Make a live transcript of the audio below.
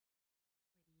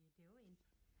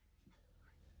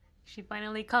She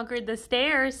finally conquered the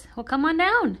stairs. Well, come on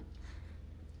down.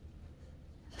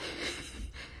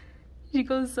 She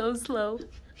goes so slow.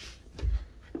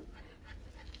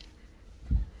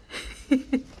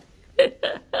 You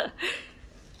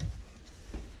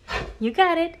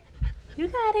got it. You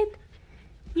got it.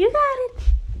 You got it.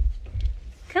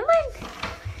 Come on.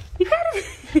 You got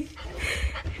it.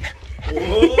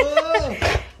 Whoa.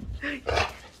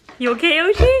 You okay,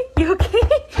 Oshie? You okay?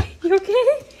 You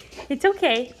okay? It's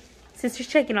okay. Sister's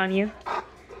checking on you.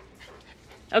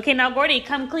 Okay, now Gordie,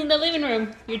 come clean the living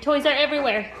room. Your toys are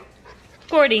everywhere.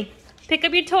 Gordie, pick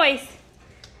up your toys.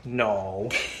 No.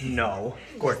 No.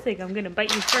 Gordie. I think I'm gonna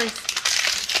bite you first.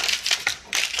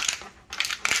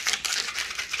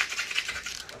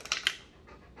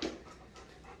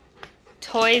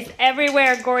 Toys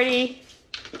everywhere, Gordie.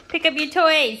 Pick up your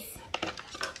toys.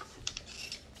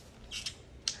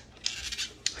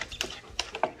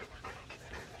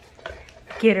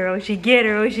 Get her, Oshie, get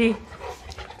her, Oshie.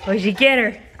 Oshie, get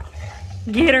her.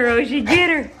 Get her, Oshie, get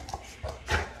her.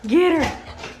 Get her.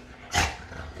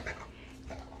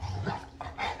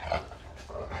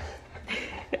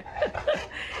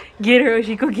 Get her,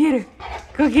 Oshie, go get her.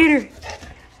 Go get her.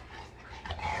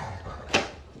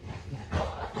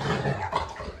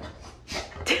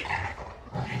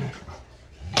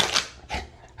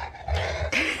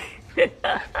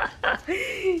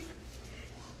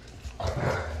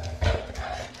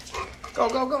 Go,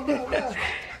 go, go, go, go.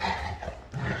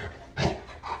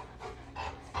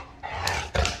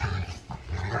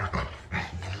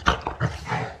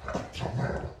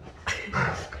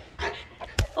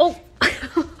 Oh!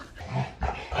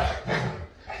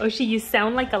 Oshie, you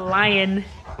sound like a lion.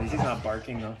 He's not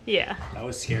barking though. Yeah. That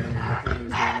was scary when he was doing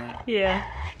that. Yeah.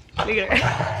 Look at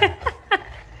her.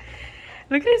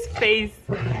 Look at his face.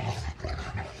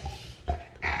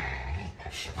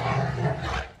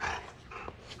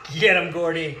 Get him,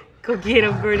 Gordie. Go get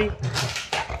him, Gordie.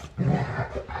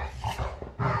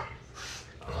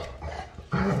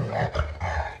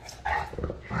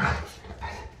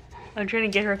 I'm trying to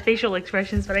get her facial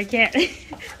expressions, but I can't.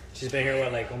 She's been here,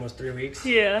 what, like almost 3 weeks?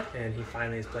 Yeah. And he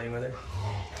finally is playing with her.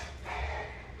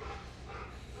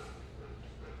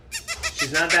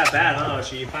 She's not that bad, huh?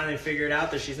 You finally figured out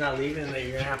that she's not leaving and that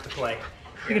you're gonna have to play.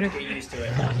 You're gonna get used to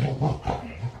it.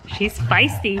 She's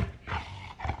feisty.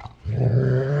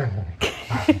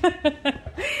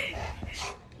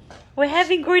 What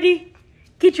happened, Gordie?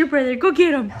 Get your brother. Go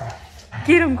get him.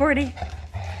 Get him, Gordie.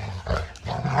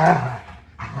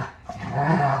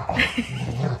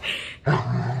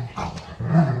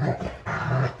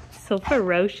 So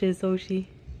ferocious, Oshie.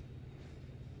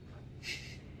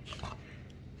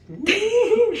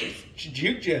 She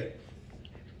juked you.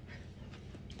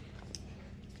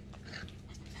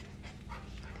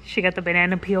 She got the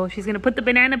banana peel. She's gonna put the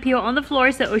banana peel on the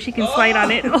floor so Oshie can slide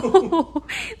on it. Oh,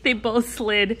 they both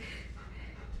slid.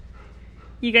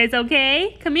 You guys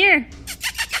okay? Come here.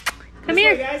 Come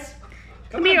here. Way, guys.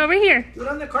 Come here, over here. Do it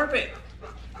on the carpet.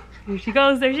 Here she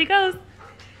goes. There she goes.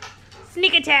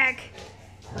 Sneak attack.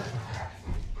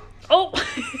 Oh,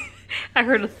 I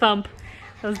heard a thump.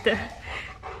 That was the.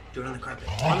 Do it on the carpet.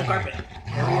 On the carpet.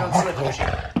 There we don't slip, Oshie.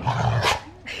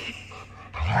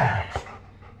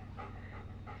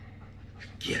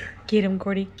 Get her. Get him,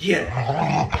 Gordie. Get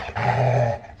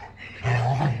her.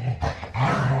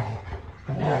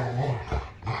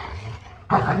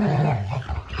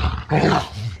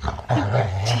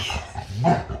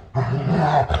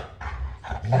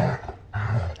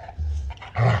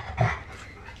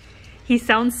 He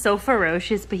sounds so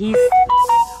ferocious, but he's...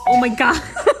 Oh my God,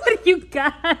 you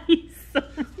guys. What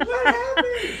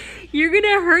happened? You're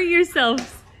gonna hurt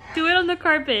yourselves. Do it on the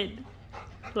carpet.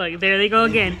 Look, there they go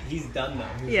again. He's done though.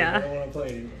 He's Yeah. like, I don't want to play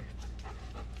anymore.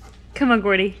 Come on,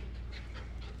 Gordie.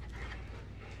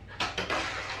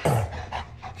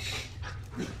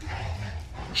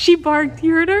 She barked.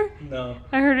 You heard her? No.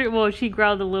 I heard it. Well, she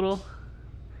growled a little.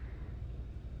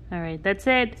 All right, that's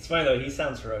it. It's funny though, he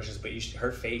sounds ferocious, but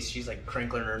her face, she's like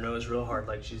crinkling her nose real hard,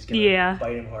 like she's gonna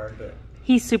bite him hard, but...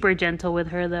 He's super gentle with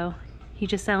her though. He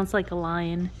just sounds like a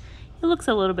lion. He looks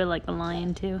a little bit like a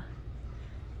lion too.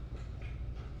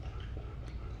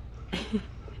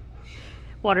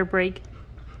 Water break.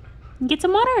 Get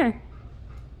some water.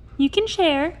 You can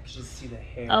share. Just see the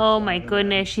hair. Oh my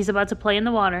goodness, she's about to play in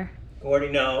the water.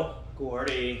 Gordie, no.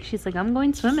 Gordie. She's like, I'm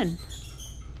going swimming.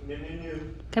 No, no, no.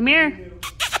 Come here.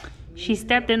 She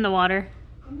stepped in the water.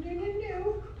 No, no,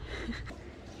 no.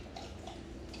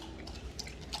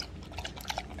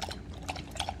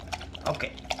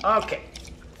 Okay, okay.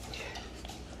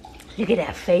 Look at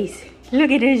that face.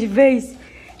 Look at his face.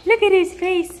 Look at his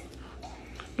face.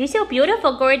 You're so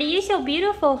beautiful, Gordie. You're so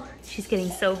beautiful. She's getting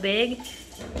so big.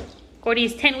 Gordie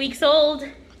is 10 weeks old.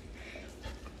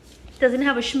 Doesn't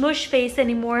have a smush face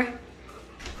anymore.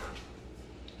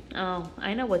 Oh,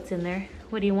 I know what's in there.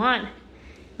 What do you want?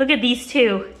 Look at these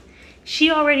two. She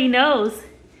already knows.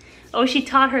 Oh, she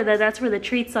taught her that that's where the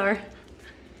treats are.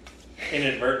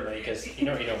 Inadvertently, because you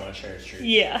know he don't want to share his treats.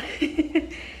 Yeah. She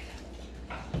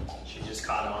just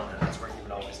caught on, and that's where he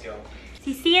would always go.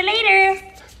 See you later.